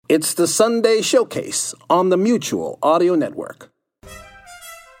It's the Sunday Showcase on the Mutual Audio Network.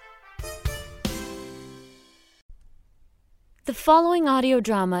 The following audio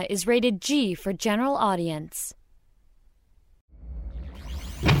drama is rated G for general audience.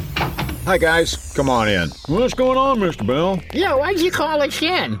 Hi, guys. Come on in. What's going on, Mr. Bell? Yeah, why'd you call us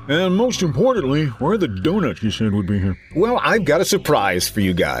in? And most importantly, where are the donuts you said would be here? Well, I've got a surprise for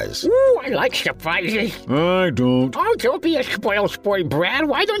you guys. Ooh, I like surprises. I don't. Oh, don't be a spoiled sport, Brad.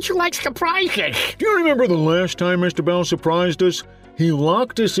 Why don't you like surprises? Do you remember the last time Mr. Bell surprised us? He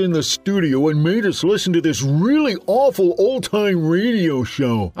locked us in the studio and made us listen to this really awful old-time radio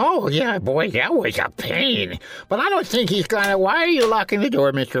show. Oh, yeah, boy, that was a pain. But I don't think he's gonna... Why are you locking the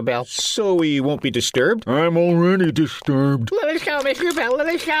door, Mr. Bell? So he won't be disturbed? I'm already disturbed. Let us out, Mr. Bell, let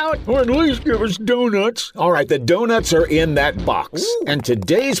us out. Or at least give us donuts. All right, the donuts are in that box. Ooh. And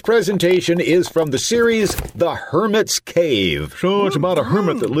today's presentation is from the series The Hermit's Cave. So it's about a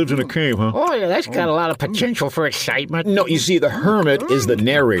hermit that lives in a cave, huh? Oh, yeah, that's got a lot of potential for excitement. No, you see, the hermit is the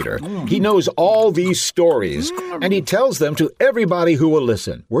narrator. He knows all these stories, and he tells them to everybody who will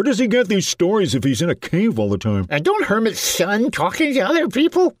listen. Where does he get these stories if he's in a cave all the time? And don't Hermit's son talking to other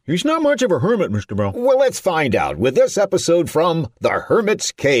people? He's not much of a hermit, Mr. Bell. Well, let's find out with this episode from The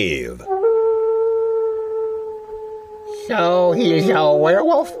Hermit's Cave. So he's a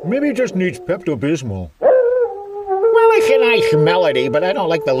werewolf? Maybe he just needs Pepto-Bismol. Well, it's a nice melody, but I don't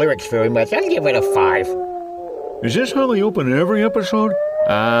like the lyrics very much. I'll give it a 5. Is this how they open every episode?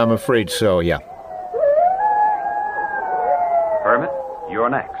 I'm afraid so, yeah. Hermit, you're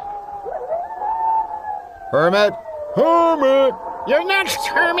next. Hermit? Hermit! You're next,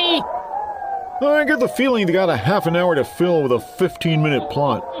 Hermie! I get the feeling they got a half an hour to fill with a 15-minute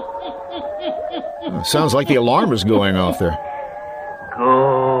plot. Sounds like the alarm is going off there.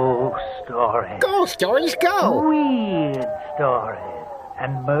 Ghost stories. Ghost stories, go! Weird stories.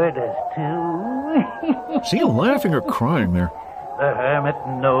 And murders, too. Is he laughing or crying there? The hermit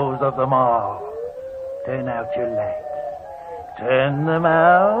knows of them all. Turn out your lights. Turn them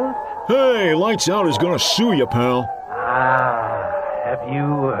out. Hey, Lights Out is gonna sue you, pal. Have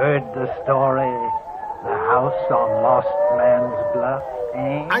you heard the story? The house on Lost Man's Bluff,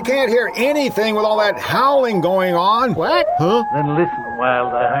 eh? I can't hear anything with all that howling going on. What? Huh? Then listen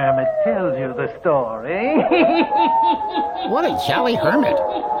while the hermit tells you the story. What a jolly hermit.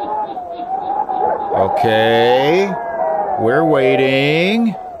 Okay. We're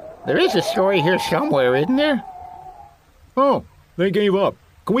waiting. There is a story here somewhere, isn't there? Oh, they gave up.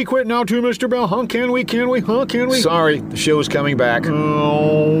 Can we quit now too, Mr. Bell? Huh? Can we? Huh? Can we? Sorry, the show's coming back.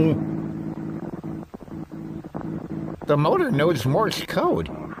 Oh. The motor knows Morse code.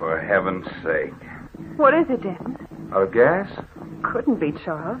 For heaven's sake. What is it, Denton? A gas? Couldn't be,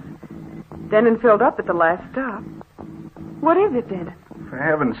 Charles. Denton filled up at the last stop. What is it, Denton? For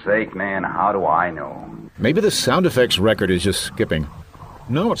heaven's sake, Nan, how do I know? Maybe the sound effects record is just skipping.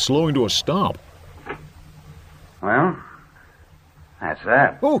 Now it's slowing to a stop. Well, that's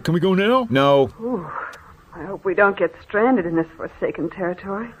that. Oh, can we go now? No. Ooh, I hope we don't get stranded in this forsaken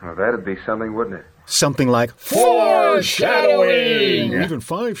territory. Well, that'd be something, wouldn't it? Something like Foreshadowing! Or even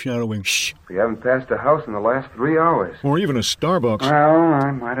 5 shadowing. Shh. We haven't passed a house in the last 3 hours. Or even a Starbucks. Well,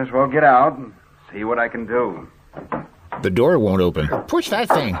 I might as well get out and see what I can do. The door won't open. Push that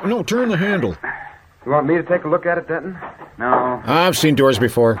thing. No, turn the handle. You want me to take a look at it, Denton? No. I've seen doors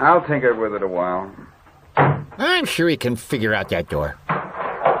before. I'll tinker with it a while. I'm sure he can figure out that door.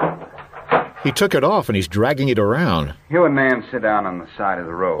 He took it off and he's dragging it around. You and Nan sit down on the side of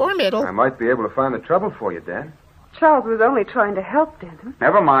the road. Or middle. I might be able to find the trouble for you, Dad. Charles was only trying to help Denton.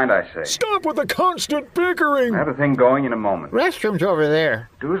 Never mind, I say. Stop with the constant bickering. I have a thing going in a moment. Restroom's over there.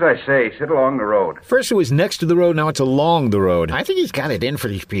 Do as I say. Sit along the road. First it was next to the road, now it's along the road. I think he's got it in for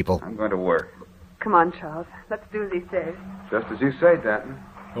these people. I'm going to work. Come on, Charles. Let's do as he says. Just as you say, Denton.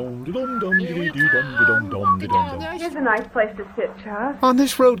 Here's a nice place to sit, Charles. On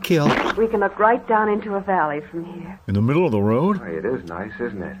this roadkill. We can look right down into a valley from here. In the middle of the road? Hey, it is nice,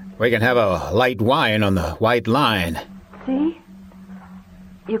 isn't it? We can have a light wine on the white line. See?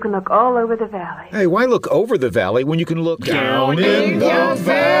 You can look all over the valley. Hey, why look over the valley when you can look Down in the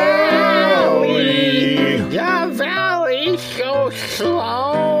valley. The valley so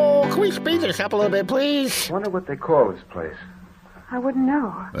slow. Can we speed this up a little bit, please? I wonder what they call this place. I wouldn't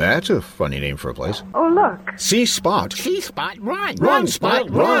know. That's a funny name for a place. Oh, look. See Spot. See, Spot, run. Run, Spot,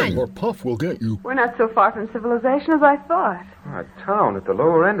 run. Or Puff will get you. We're not so far from civilization as I thought. A town at the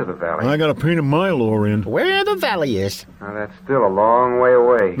lower end of the valley. I got a pain in my lower end. Where the valley is. Now, that's still a long way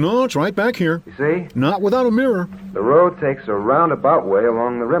away. No, it's right back here. You see? Not without a mirror. The road takes a roundabout way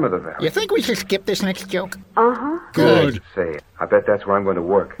along the rim of the valley. You think we should skip this next joke? Uh-huh. Good. Say, I bet that's where I'm going to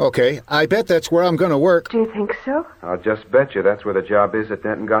work. Okay, I bet that's where I'm going to work. Do you think so? I'll just bet you that's where the job is that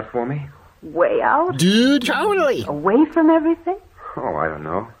Denton got for me. Way out? Dude. Totally. Away from everything? Oh, I don't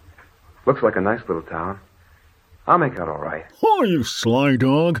know. Looks like a nice little town. I'll make out all right. Oh, you sly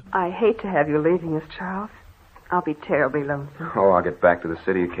dog. I hate to have you leaving us, Charles. I'll be terribly lonesome. Oh, I'll get back to the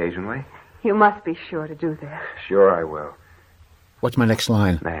city occasionally. You must be sure to do that. Sure I will. What's my next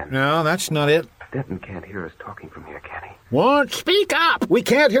line? Man, No, that's not it. Denton can't hear us talking from here, can he? What? Speak up. We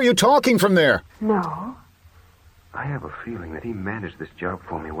can't hear you talking from there. No. I have a feeling that he managed this job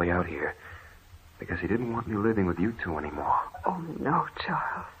for me way out here because he didn't want me living with you two anymore. Oh, no,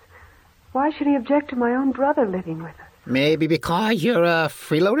 Charles. Why should he object to my own brother living with us? Maybe because you're a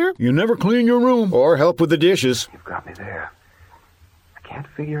freeloader? You never clean your room. Or help with the dishes. You've got me there. I can't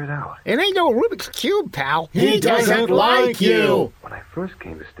figure it out. It ain't no Rubik's Cube, pal. He doesn't like you. When I first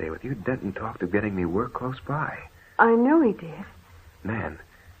came to stay with you, Denton talked of getting me work close by. I know he did. Man,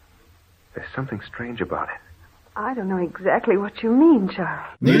 there's something strange about it. I don't know exactly what you mean,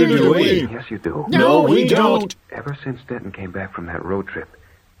 Charles. Neither do we. Yes, you do. No, we don't. Ever since Denton came back from that road trip,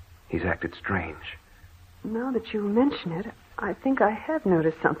 he's acted strange. Now that you mention it, I think I have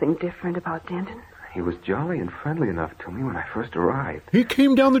noticed something different about Denton. He was jolly and friendly enough to me when I first arrived. He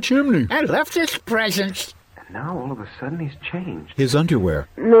came down the chimney. And left us presents. And now, all of a sudden, he's changed. His underwear.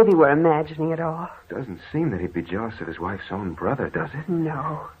 Maybe we're imagining it all. Doesn't seem that he'd be jealous of his wife's own brother, does it?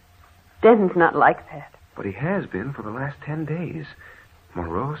 No. Denton's not like that. But he has been for the last 10 days.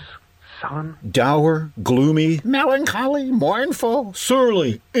 Morose, sullen. Dour, gloomy. Melancholy, mournful.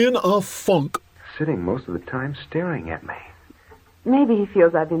 Surly, in a funk. Sitting most of the time staring at me. Maybe he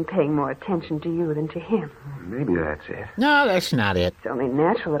feels I've been paying more attention to you than to him. Maybe that's it. No, that's not it. It's only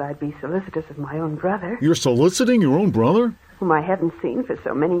natural that I'd be solicitous of my own brother, You're soliciting your own brother? whom I haven't seen for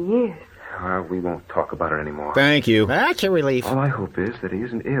so many years. We won't talk about it anymore. Thank you. That's a relief. All I hope is that he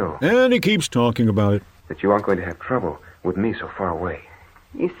isn't ill. And he keeps talking about it. That you aren't going to have trouble with me so far away.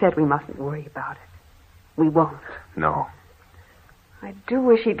 You said we mustn't worry about it. We won't. No. I do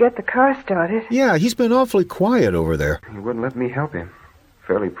wish he'd get the car started. Yeah, he's been awfully quiet over there. He wouldn't let me help him.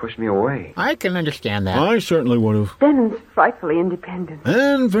 Fairly pushed me away. I can understand that. I certainly would have. Denton's frightfully independent,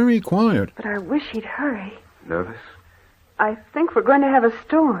 And very quiet. but I wish he'd hurry. Nervous? I think we're going to have a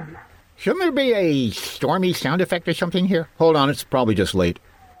storm. Shouldn't there be a stormy sound effect or something here? Hold on, it's probably just late.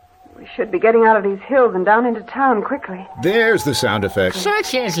 We should be getting out of these hills and down into town quickly. There's the sound effect.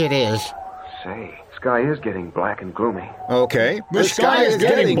 Such as it is. Say, the sky is getting black and gloomy. Okay. The sky is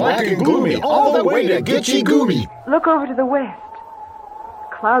getting black and gloomy all the way to Gitchy Goomy. Look over to the west.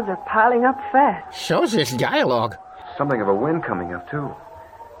 The clouds are piling up fast. Shows this dialogue. Something of a wind coming up, too.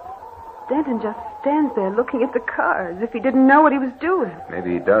 Denton just stands there looking at the car as if he didn't know what he was doing.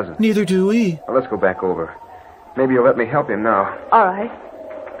 Maybe he doesn't. Neither do we. Well, let's go back over. Maybe you'll let me help him now. All right.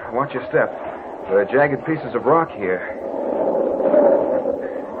 Watch your step. There are jagged pieces of rock here.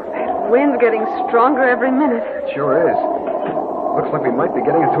 That wind's getting stronger every minute. It sure is. Looks like we might be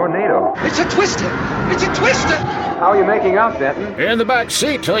getting a tornado. It's a twister! It's a twister! How are you making out, Denton? In the back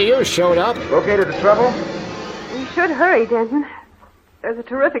seat till you showed up. Located the trouble? We should hurry, Denton. There's a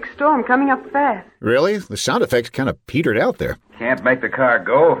terrific storm coming up fast. Really? The sound effects kind of petered out there. Can't make the car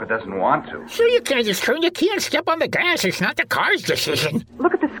go if it doesn't want to. Sure, you can't just turn the key and step on the gas. It's not the car's decision.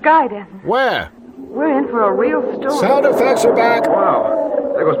 Look at the sky, Denton. Where? We're in for a real storm. Sound effects are back.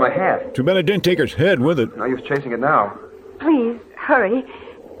 Wow. There goes my hat. Too bad it didn't take his head with it. No use chasing it now. Please, hurry.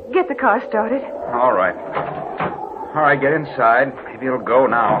 Get the car started. All right. All right, get inside. Maybe it'll go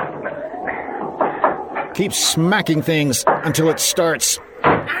now. Keep smacking things until it starts.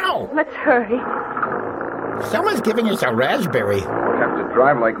 Ow! Let's hurry. Someone's giving us a raspberry. We'll have to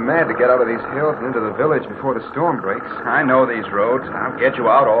drive like mad to get out of these hills and into the village before the storm breaks. I know these roads. I'll get you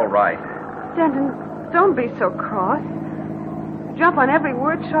out all right. Denton, don't be so cross. Jump on every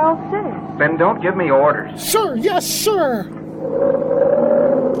word Charles says. Then don't give me orders. Sir, yes, sir.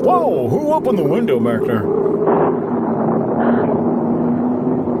 Whoa, who opened the window back there?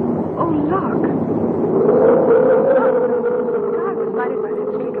 Oh, look. The sky was lighted by that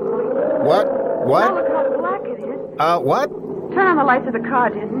streak of light. What? Now What? look how black it is. What? Turn on the lights of the car,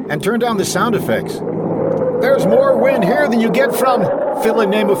 Denton. And turn down the sound effects. There's more wind here than you get from... Fill in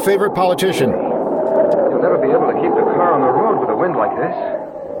name of favorite politician. You'll never be able to keep the car on the road with a wind like this.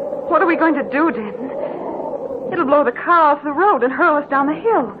 What are we going to do, Denton? It'll blow the car off the road and hurl us down the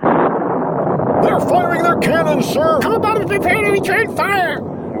hill. They're firing their cannons, sir! How about we prepare to return fire?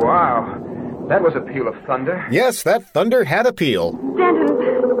 Wow. That was a peal of thunder. Yes, that thunder had a peal.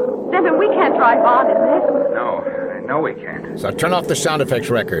 Denton, we can't drive on in this. No, we can't. So turn off the sound effects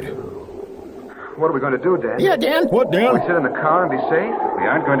record. What are we going to do, Dan? Yeah, Dan. What, Dan? We sit in the car and be safe? We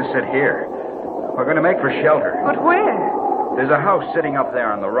aren't going to sit here. We're going to make for shelter. But where? There's a house sitting up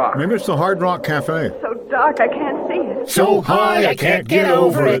there on the rock. Maybe it's the Hard Rock Cafe. So dark I can't see it. So high I can't get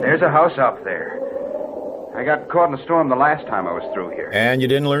over it. There's a house up there. I got caught in a storm the last time I was through here. And you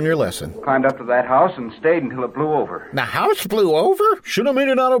didn't learn your lesson. Climbed up to that house and stayed until it blew over. The house blew over? Should have made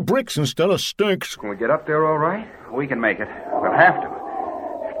it out of bricks instead of sticks. Can we get up there all right? We can make it. We'll have to.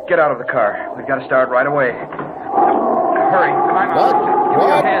 Get out of the car. We've got to start right away. Hurry, climb What? out. Give me What?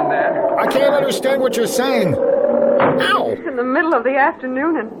 your hand, Dan. I can't understand what you're saying. Ow! It's in the middle of the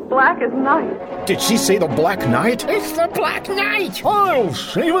afternoon and black as night. Did she say the Black Knight? It's the Black Knight. I'll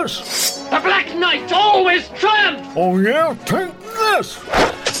save us! The Black Knight always triumphs! Oh, yeah? Take this!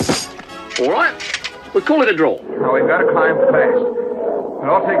 All right. We'll call it a draw. Now, we've got to climb fast. We'll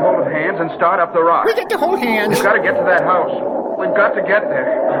all take hold of hands and start up the rock. We get to hold hands. We've got to get to that house. We've got to get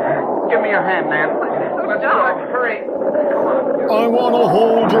there. Give me your hand, Nan. Let's go. Hurry. I want to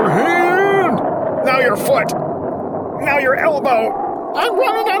hold your hand! Now your foot! Now your elbow! I'm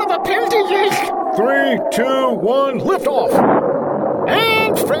running out of appendages. 3, 2, 1, lift off!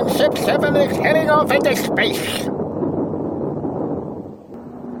 And Friendship 7 is heading off into space.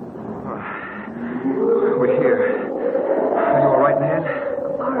 We're here. Are you all right, Nan?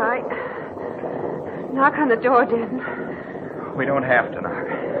 All right. Knock on the door, Denton. We don't have to knock.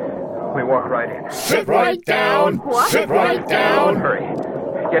 We walk right in. Sit right down. What? Sit right down. Hurry.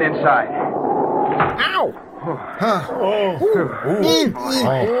 Get inside. Ow.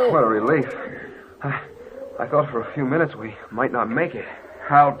 What a relief. I thought for a few minutes we might not make it.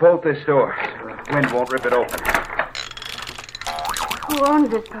 I'll bolt this door. The wind won't rip it open. Who owns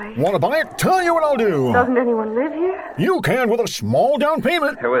this place? Want to buy it? Tell you what I'll do. Doesn't anyone live here? You can with a small down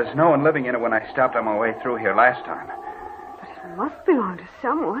payment. There was no one living in it when I stopped on my way through here last time. It must belong to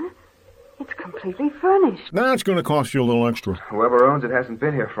someone. It's completely furnished. That's going to cost you a little extra. Whoever owns it hasn't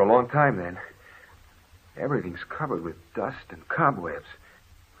been here for a long time, then. Everything's covered with dust and cobwebs.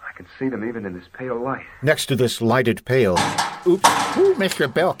 I can see them even in this pale light. Next to this lighted pail. Oops. Ooh,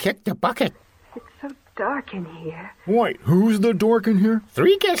 Mr. Bell kicked the bucket. It's so dark in here. Wait, who's the dork in here?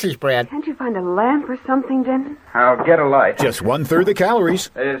 3 guesses, Brad. Can't you find a lamp or something, Denton? I'll get a light. Just 1/3 the calories.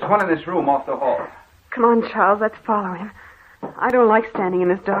 There's one in this room off the hall. Come on, Charles, let's follow him. I don't like standing in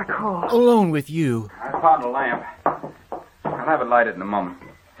this dark hall. Alone with you. I found a lamp. I'll have it lighted in a moment.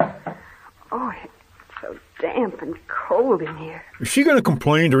 Oh, it's so damp and cold in here. Is she going to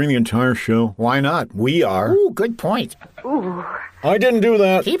complain during the entire show? Why not? We are. Ooh, good point. Ooh. I didn't do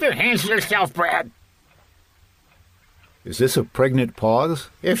that. Keep your hands to yourself, Brad. Is this a pregnant pause?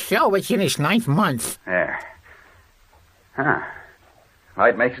 If so, it's in its 9th month. There. Huh.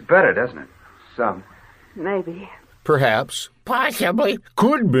 Light makes it better, doesn't it? Some. Maybe. Perhaps. Possibly.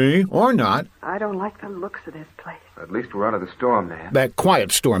 Could be. Or not. I don't like the looks of this place. At least we're out of the storm, man. That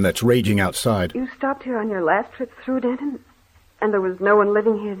quiet storm that's raging outside. You stopped here on your last trip through, Denton? And there was no one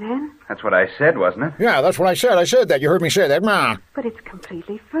living here then? That's what I said, wasn't it? Yeah, that's what I said. I said that. You heard me say that. Ma. But it's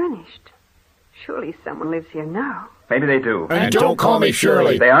completely furnished. Surely someone lives here now. Maybe they do. And don't call me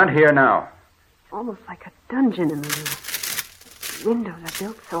Shirley. They aren't here now. Almost like a dungeon in the room. Windows are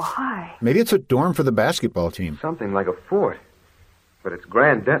built so high. Maybe it's a dorm for the basketball team. Something like a fort. But it's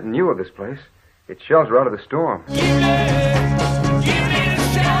Grand Denton knew of this place. Its shells are out of the storm.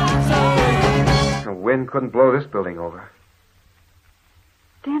 The wind couldn't blow this building over.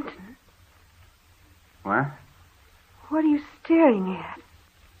 Denton, What? what are you staring at?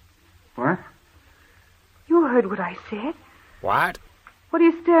 What? You heard what I said. What? What are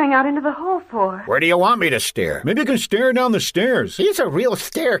you staring out into the hall for? Where do you want me to stare? Maybe you can stare down the stairs. He's a real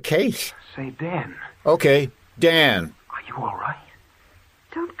staircase. Say, Dan, Okay, Dan. are you all right?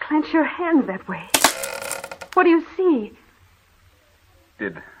 Don't clench your hands that way. What do you see?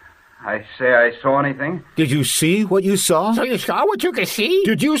 Did I say I saw anything? Did you see what you saw? So you saw what you could see?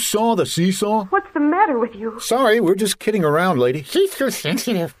 Did you saw the seesaw? What's the matter with you? Sorry, we're just kidding around, lady. She's too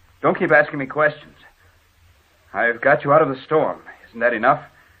sensitive. Don't keep asking me questions. I've got you out of the storm. Isn't that enough?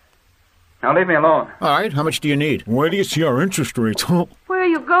 Now leave me alone. All right, how much do you need? Where do you see our interest rates? Where are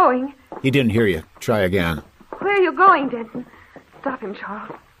you going? He didn't hear you. Try again. Where are you going, Denton? Stop him,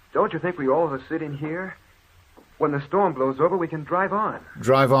 Charles. Don't you think we all of us sit in here? When the storm blows over, we can drive on.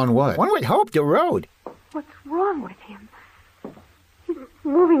 Drive on what? One would hope the road. What's wrong with him? He's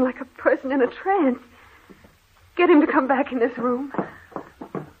moving like a person in a trance. Get him to come back in this room.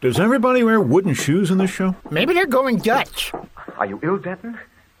 Does everybody wear wooden shoes in this show? Maybe they're going Dutch. Are you ill, Denton?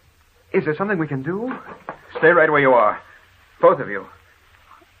 Is there something we can do? Stay right where you are. Both of you.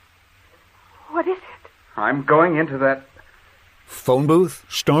 What is it? I'm going into that Phone booth?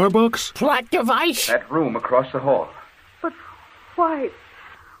 Starbucks? Plot device? room across the hall. But why?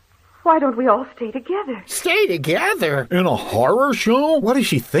 Why don't we all stay together? Stay together? In a horror show? What is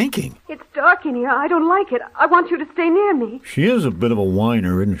she thinking? It's dark in here. I don't like it. I want you to stay near me. She is a bit of a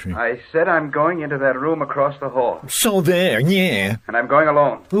whiner, isn't she? I said I'm going into that room across the hall. So there, yeah. And I'm going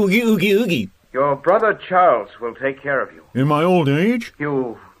alone. Oogie, oogie, oogie. Your brother Charles will take care of you. In my old age?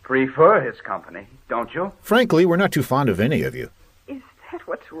 You prefer his company, don't you? Frankly, we're not too fond of any of you. Is that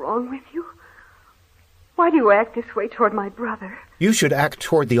what's wrong with you? Why do you act this way toward my brother? You should act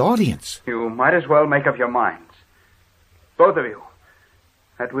toward the audience. You might as well make up your minds. Both of you.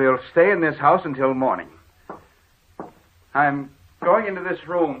 That we'll stay in this house until morning. I'm going into this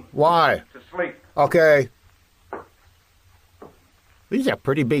room. Why? To sleep. Okay. This is a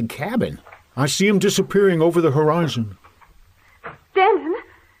pretty big cabin. I see him disappearing over the horizon. Denton?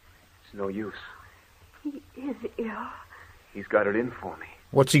 It's no use. He is ill. He's got it in for me.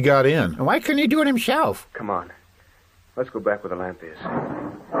 What's he got in? Why couldn't he do it himself? Come on. Let's go back where the lamp is.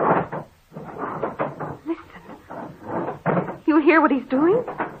 Listen. You hear what he's doing?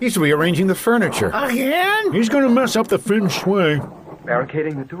 He's rearranging the furniture. Again? He's going to mess up the feng shui.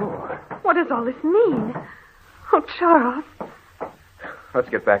 Barricading the door. What does all this mean? Oh, Charles. Let's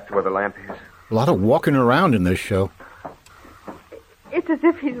get back to where the lamp is. A lot of walking around in this show. It's as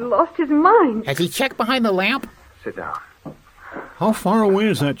if he's lost his mind. Has he checked behind the lamp? Sit down. How far away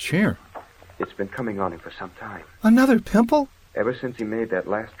is that chair? It's been coming on him for some time. Another pimple? Ever since he made that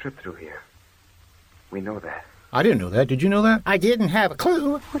last trip through here. We know that. I didn't know that. Did you know that? I didn't have a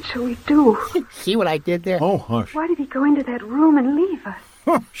clue. What shall we do? See what I did there? Oh, hush. Why did he go into that room and leave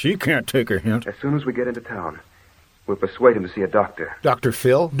us? She can't take her hint. As soon as we get into town, we'll persuade him to see a doctor. Dr.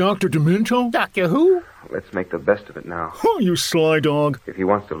 Phil? Dr. Demento? Doctor who? Let's make the best of it now. Oh, you sly dog. If he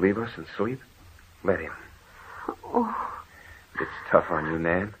wants to leave us and sleep, let him. Oh. It's tough on you,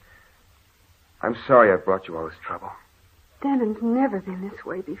 Nan. I'm sorry I brought you all this trouble. Denton's never been this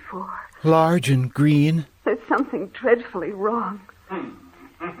way before. Large and green. There's something dreadfully wrong.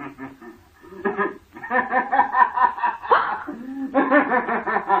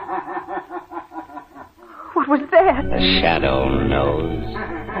 What was that? The shadow knows.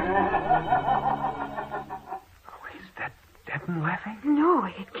 Oh, is that Denton laughing? No,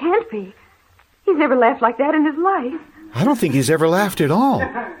 it can't be. He's never laughed like that in his life. I don't think he's ever laughed at all.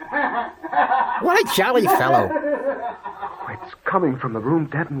 What a jolly fellow. Oh, it's coming from the room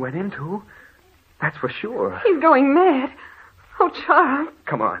Denton went into. That's for sure. He's going mad. Oh, Charles.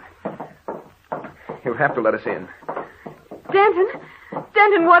 Come on. You'll have to let us in. Denton?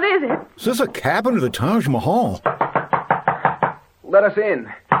 Denton, what is it? Is this a cabin or the Taj Mahal? Let us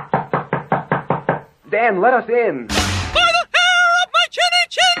in. Dan, let us in. By the hair of my chinny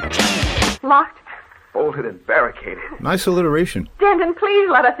chin! Locked. Bolted and barricaded. Nice alliteration. Denton, please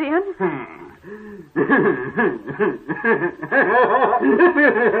let us in.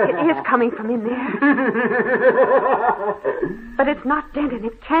 It is coming from in there. But it's not Denton.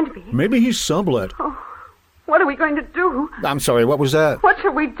 It can't be. Maybe he's sublet. Oh, what are we going to do? I'm sorry, what was that? What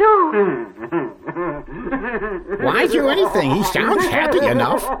shall we do? Why do anything? He sounds happy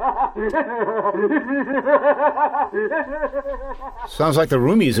enough. Sounds like the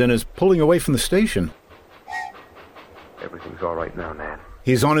room he's in is pulling away from the station. Everything's all right now, Nan.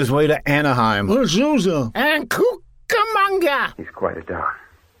 He's on his way to Anaheim. Azusa. And Cucamonga. He's quieted down.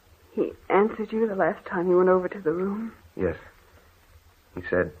 He answered you the last time you went over to the room? Yes. He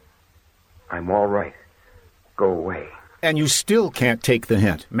said, I'm all right. Go away. And you still can't take the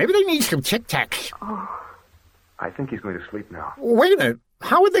hint. Maybe they need some Tic Tacs. Oh. I think he's going to sleep now. Wait a minute.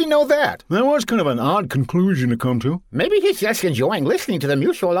 How would they know that? That was kind of an odd conclusion to come to. Maybe he's just enjoying listening to the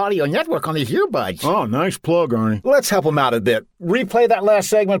Mutual Audio Network on his earbuds. Oh, nice plug, Arnie. Let's help him out a bit. Replay that last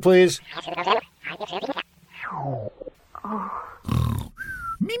segment, please. Oh.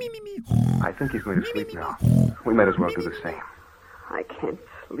 I think he's going to sleep now. We might as well do the same. I can't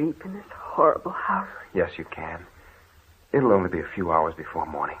sleep in this horrible house. Yes, you can. It'll only be a few hours before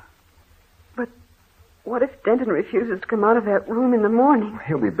morning. But what if Denton refuses to come out of that room in the morning?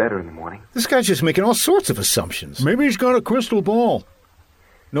 He'll be better in the morning. This guy's just making all sorts of assumptions. Maybe he's got a crystal ball.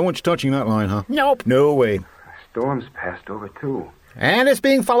 No one's touching that line, huh? Nope. No way. The storm's passed over, too. And it's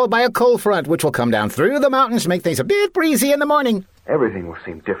being followed by a cold front, which will come down through the mountains to make things a bit breezy in the morning. Everything will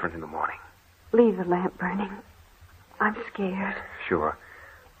seem different in the morning. Leave the lamp burning. I'm scared. Sure.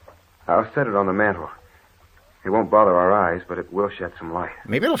 I'll set it on the mantel. It won't bother our eyes, but it will shed some light.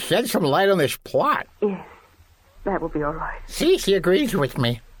 Maybe it'll shed some light on this plot. Yes, that will be all right. See, she agrees with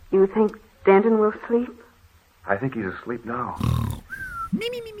me. You think Denton will sleep? I think he's asleep now.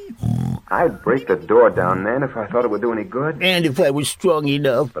 I'd break the door down then if I thought it would do any good. And if I was strong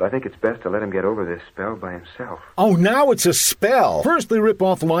enough. But I think it's best to let him get over this spell by himself. Oh, now it's a spell. First they rip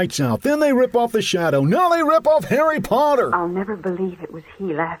off Lights Out, then they rip off The Shadow, now they rip off Harry Potter. I'll never believe it was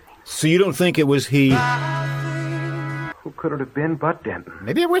he laughing. So you don't think it was he? Who could it have been but Denton?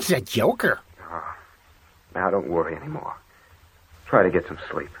 Maybe it was the Joker. Oh, now don't worry anymore. Try to get some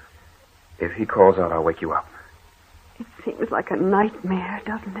sleep. If he calls out, I'll wake you up. It seems like a nightmare,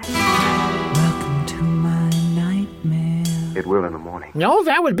 doesn't it? Welcome to my nightmare. It will in the morning. No,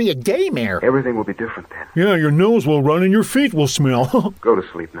 that would be a daymare. Everything will be different then. Yeah, your nose will run and your feet will smell. Go to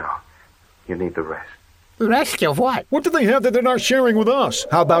sleep now. You need the rest. Rest of what? What do they have that they're not sharing with us?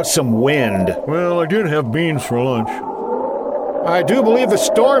 How about some wind? Well, I did have beans for lunch. I do believe the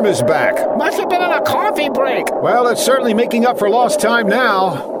storm is back. Must have been on a coffee break. Well, it's certainly making up for lost time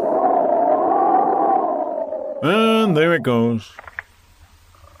now. And there it goes.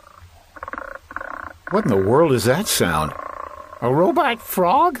 What in the world is that sound? A robot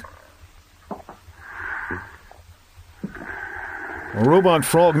frog? A robot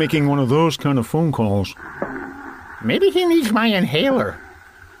frog making one of those kind of phone calls. Maybe he needs my inhaler.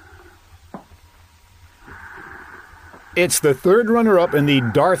 It's the third runner-up in the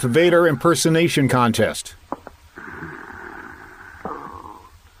Darth Vader impersonation contest.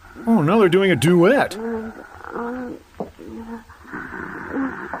 Oh, now they're doing a duet.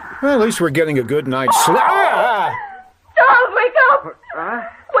 Well, at least we're getting a good night's sleep. Ah! Charles, wake up!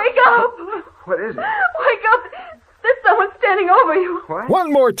 Wake up! What is it? Wake up! There's someone standing over you. What?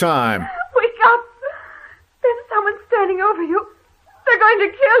 One more time. Wake up! There's someone standing over you. They're going to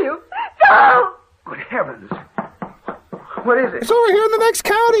kill you. Charles! Good heavens. What is it? It's over here in the next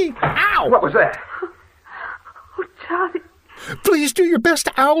county. Ow! What was that? Oh, Charlie. Please do your best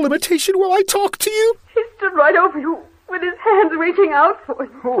owl imitation while I talk to you. He stood right over you with his hands reaching out for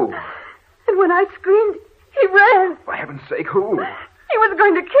you. Who? And when I screamed, he ran. For heaven's sake, who? He was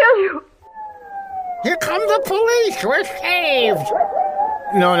going to kill you. Here come the police. We're saved.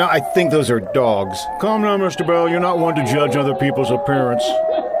 No, I think those are dogs. Calm down, Mr. Bell. You're not one to judge other people's appearance.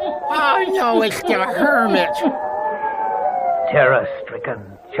 Oh, no, it's the hermit. Terror-stricken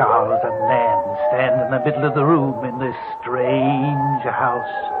Charles and Nan stand in the middle of the room in this strange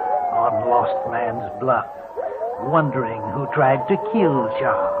house on Lost Man's Bluff, wondering who tried to kill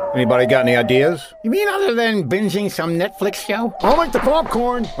Charles. Anybody got any ideas? You mean other than binging some Netflix show? I'll make the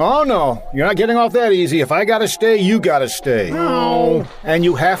popcorn. Oh, no. You're not getting off that easy. If I gotta stay, you gotta stay. No. And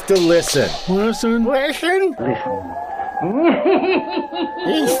you have to listen. Listen? Listen? Listen.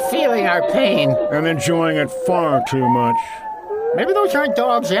 He's feeling our pain. And enjoying it far too much. Maybe those aren't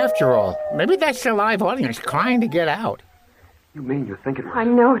dogs after all. Maybe that's the live audience crying to get out. You mean you think it was... I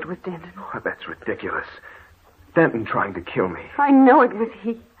know it was Denton. Oh, that's ridiculous. Denton trying to kill me. I know it was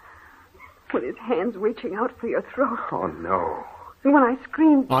he. With his hands reaching out for your throat. Oh, no. And when I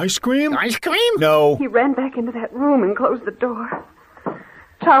screamed... I scream? Ice cream? No. He ran back into that room and closed the door.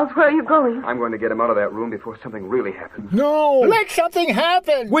 Charles, where are you going? I'm going to get him out of that room before something really happens. No. Let something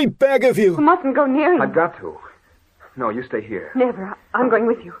happen. We beg of you. You mustn't go near him. I've got to. No, you stay here. Never. I'm going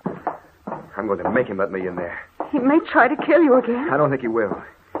with you. I'm going to make him let me in there. He may try to kill you again. I don't think he will.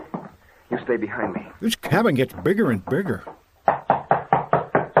 You stay behind me. This cabin gets bigger and bigger.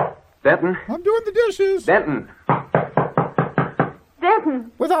 Denton? I'm doing the dishes. Denton!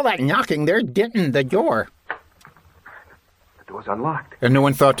 Denton! With all that knocking, they're denting the door. The door's unlocked. And no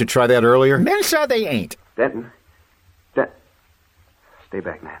one thought to try that earlier? Men said they ain't. Denton? Stay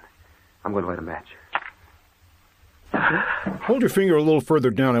back, man. I'm going to light a match. Hold your finger a little further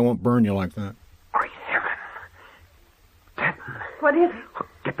down. I won't burn you like that. Great heaven. Denton. What is it?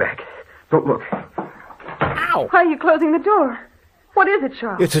 Get back. Don't look. Ow! Why are you closing the door? What is it,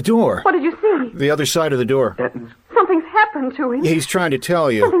 Charles? It's a door. What did you see? The other side of the door. Denton's... Something's happened to him. He's trying to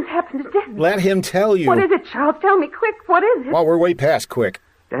tell you. Something's happened to Denton. Let him tell you. What is it, Charles? Tell me quick. What is it? Well, we're way past quick.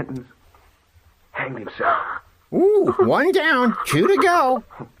 Denton's hanged himself. Ooh, one down, 2 to go.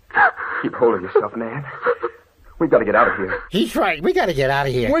 Keep hold of yourself, Nan. We've got to get out of here. He's right. We got to get out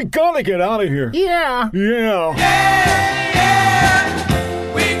of here. We gotta get out of here. Yeah. Yeah.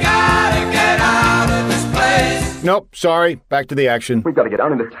 We gotta get out of this place. Nope, sorry. Back to the action. We've got to get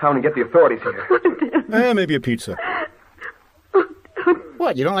out into town and get the authorities here. Maybe a pizza.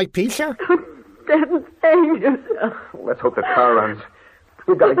 What, you don't like pizza? Denton, hang yourself. Let's hope the car runs.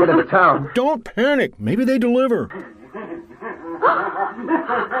 We've got to get into town. Don't panic. Maybe they deliver.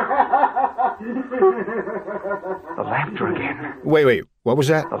 The laughter again. Wait, what was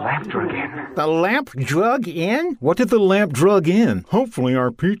that? The laughter again. The lamp drug in? What did the lamp drug in? Hopefully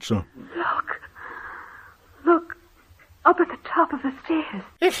our pizza. Look. Up at the top of the stairs.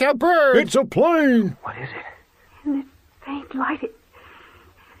 It's a bird. It's a plane. What is it? In this faint light,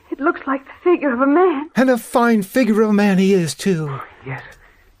 it looks like the figure of a man. And a fine figure of a man he is, too. Yes,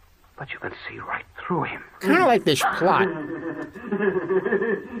 but you can see right through him. Kind of like this plot.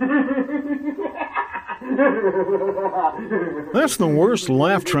 That's the worst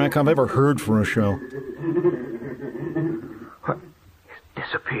laugh track I've ever heard for a show. What? He's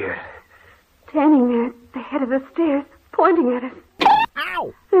disappeared. Standing there at the head of the stairs, pointing at us.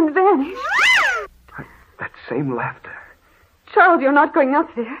 Ow! Then vanished. That same laughter. Charles, you're not going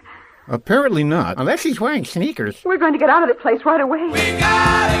up there. Apparently not. Unless he's wearing sneakers. We're going to get out of the place right away.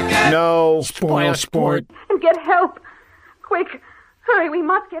 No. Spoil sport. And get help. Quick. Hurry, we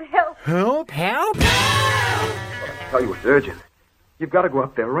must get help. Help? Help? I tell you, it's urgent. You've got to go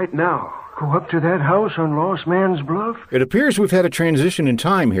up there right now. Go up to that house on Lost Man's Bluff? It appears we've had a transition in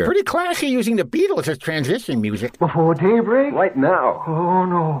time here. Pretty classy using the Beatles as transition music. Before daybreak? Right now. Oh,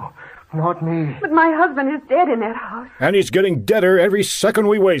 no. Not me. But my husband is dead in that house. And he's getting deader every second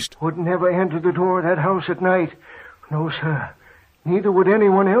we waste. Would never enter the door of that house at night. No, sir. Neither would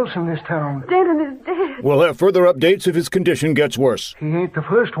anyone else in this town. Denton is dead. We'll have further updates if his condition gets worse. He ain't the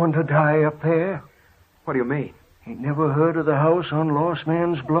first one to die up there. What do you mean? Ain't never heard of the house on Lost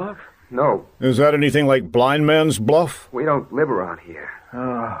Man's Bluff? No, Is that anything like Blind Man's Bluff? we don't live around here.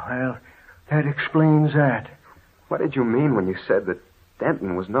 Oh, well, that explains that. What did you mean when you said that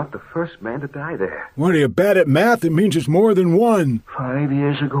Denton was not the first man to die there? What, are you bad at math? It means it's more than one. 5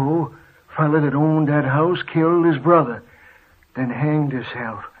 years ago, fella that owned that house killed his brother, then hanged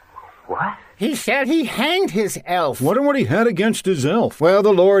himself. What? He said he hanged his elf. Wonder what he had against his elf. Well,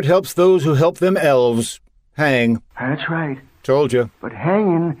 the Lord helps those who help them elves. Hang. That's right. Told you. But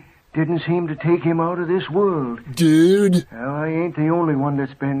hanging didn't seem to take him out of this world. Dude. Well, I ain't the only one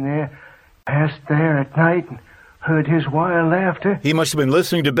that's been there. Passed there at night and heard his wild laughter. He must have been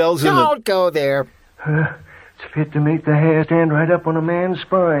listening to bells in the... Don't go there. It's fit to make the hair stand right up on a man's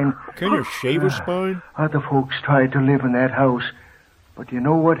spine. Can you shave his spine? Other folks tried to live in that house. But you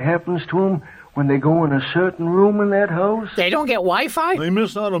know what happens to them when they go in a certain room in that house? They don't get Wi-Fi? They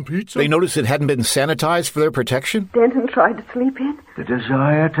miss out on pizza? They noticed it hadn't been sanitized for their protection? Denton tried to sleep in. The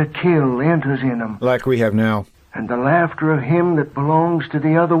desire to kill enters in them. Like we have now. And the laughter of him that belongs to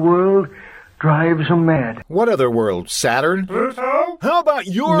the other world drives them mad. What other world? Saturn? How about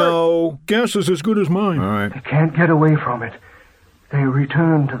your... No. Guess is as good as mine. All right. They can't get away from it. They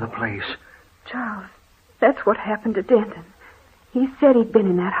return to the place. Charles, that's what happened to Denton. He said he'd been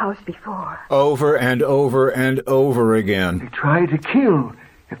in that house before. Over and over and over again. They try to kill.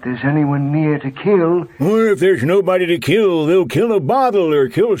 If there's anyone near to kill, Or if there's nobody to kill, they'll kill a bottle or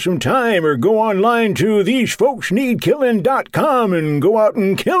kill some time or go online to thesefolksneedkillin.com and go out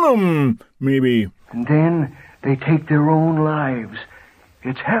and kill 'em, maybe. and then they take their own lives.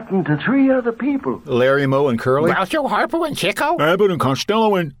 It's happened to 3 other people. Larry, Moe, and Curly? Groucho, Harpo, and Chico? Abbott and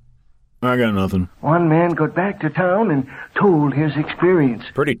Costello and... I got nothing. One man got back to town and told his experience.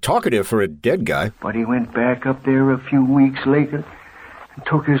 Pretty talkative for a dead guy. But he went back up there a few weeks later and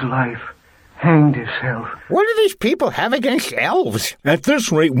took his life. Hanged himself. What do these people have against elves? At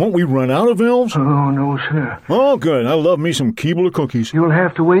this rate, won't we run out of elves? Oh, no, sir. Oh, good. I love me some Keebler cookies. You'll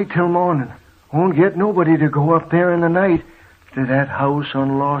have to wait till morning. Won't get nobody to go up there in the night to that house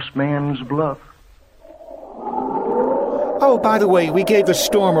on Lost Man's Bluff. Oh, by the way, we gave the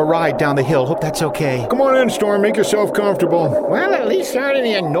Storm a ride down the hill. Hope that's okay. Come on in, Storm. Make yourself comfortable. Well, at least there aren't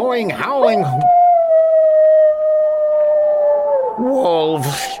any annoying howling wolves.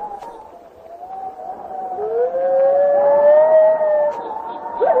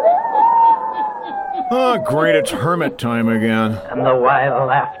 Oh, great. It's hermit time again. And the wild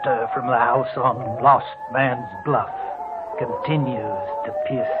laughter from the house on Lost Man's Bluff continues to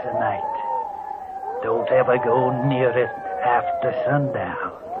pierce the night. Don't ever go near it after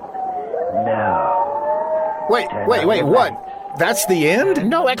sundown. No. Wait, what? That's the end?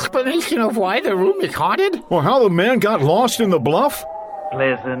 No explanation of why the room is haunted? Or how the man got lost in the bluff?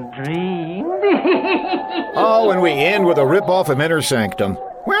 Pleasant dreams. Oh, and we end with a rip-off of Inner Sanctum.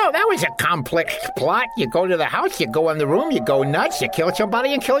 Well, that was a complex plot. You go to the house, you go in the room, you go nuts, you kill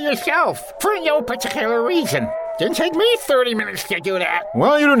somebody and kill yourself. For no particular reason. Didn't take me 30 minutes to do that.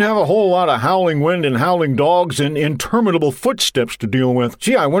 Well, you didn't have a whole lot of howling wind and howling dogs and interminable footsteps to deal with.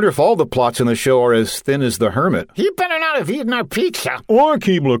 Gee, I wonder if all the plots in the show are as thin as the Hermit. He better not have eaten our pizza. Or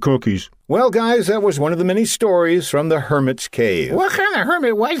Keebler cookies. Well, guys, that was one of the many stories from the Hermit's Cave. What kind of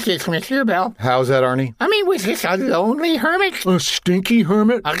hermit was this, Mr. Bell? How's that, Arnie? I mean, was this a lonely hermit? A stinky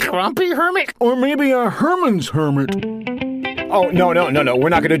hermit? A grumpy hermit? Or maybe a Herman's hermit? Oh, no. We're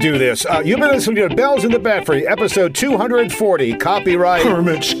not going to do this. You've been listening to Bells in the Bat Free, episode 240. Copyright.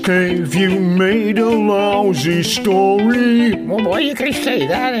 Hermit's Cave, you made a lousy story. Well, boy, you can say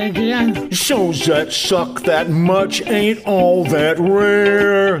that again. Shows that suck that much ain't all that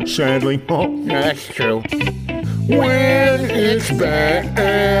rare. Sadly. Oh. That's true. When it's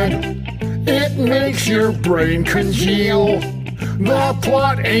bad, it makes your brain congeal. The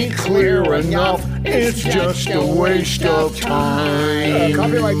plot ain't clear enough. It's just a waste of time.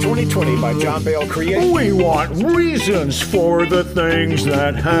 Copyright 2020 by John Bale Creative. We want reasons for the things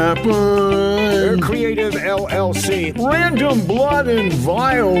that happen. Creative LLC. Random blood and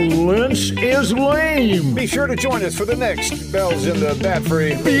violence is lame. Be sure to join us for the next Bells in the Bat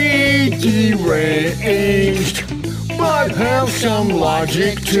Free. Be deranged, but have some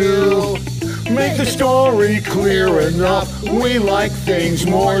logic too. Make the story clear enough. We like things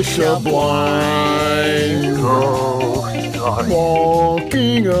more sublime.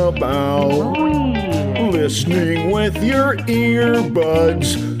 Walking about, listening with your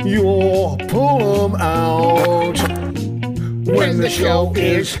earbuds, you'll pull them out. When the show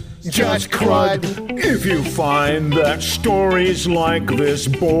is just crud, if you find that stories like this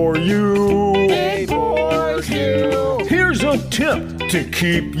bore you, It bores you. here's a tip to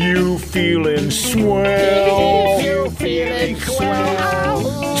keep you feeling swell. Keeps you feeling swell.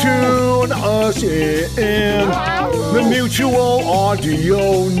 Tune us in the Mutual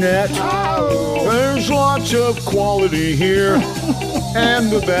Audio Net. There's lots of quality here. And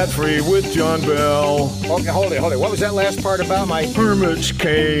the Bat Free with John Bell. Okay, hold it. What was that last part about my... Hermit's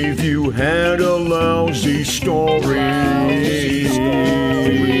Cave, you had a lousy story.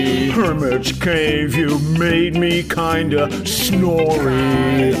 Hermit's Cave, you made me kinda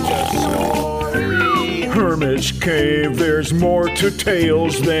snory. Hermit's Cave, there's more to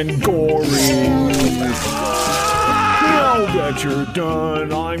tales than gory. Now that you're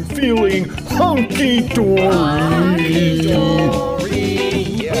done, I'm feeling hunky-dory.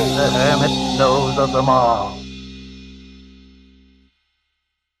 The hermit knows of them all.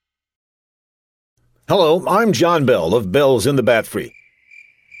 Hello, I'm John Bell of Bells in the Bat Free.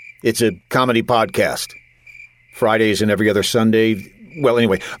 It's a comedy podcast. Fridays and every other Sunday. Well,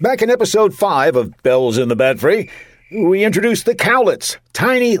 anyway, back in episode 5 of Bells in the Bat Free, we introduced the cowlets,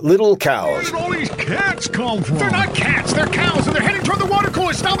 tiny little cows. Where did all these cats come from? They're not cats, they're cows, and they're heading toward the water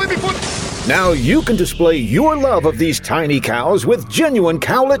cooler. Stop it before... Now you can display your love of these tiny cows with genuine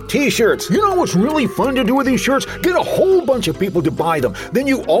cowlet t-shirts. You know what's really fun to do with these shirts? Get a whole bunch of people to buy them. Then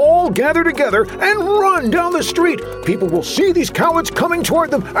you all gather together and run down the street. People will see these cowlets coming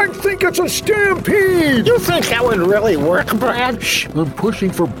toward them and think it's a stampede. You think that would really work, Brad? Shh, I'm pushing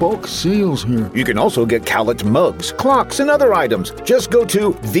for bulk sales here. You can also get cowlet mugs, clocks, and other items. Just go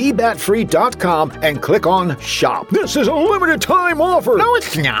to thebatfree.com and click on Shop. This is a limited time offer. No,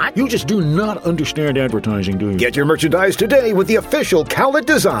 it's not. You just do not understand advertising, do you? Get your merchandise today with the official cowlet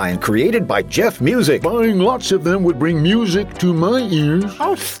design created by Jeff Music. Buying lots of them would bring music to my ears.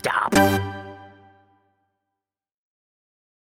 Oh, stop.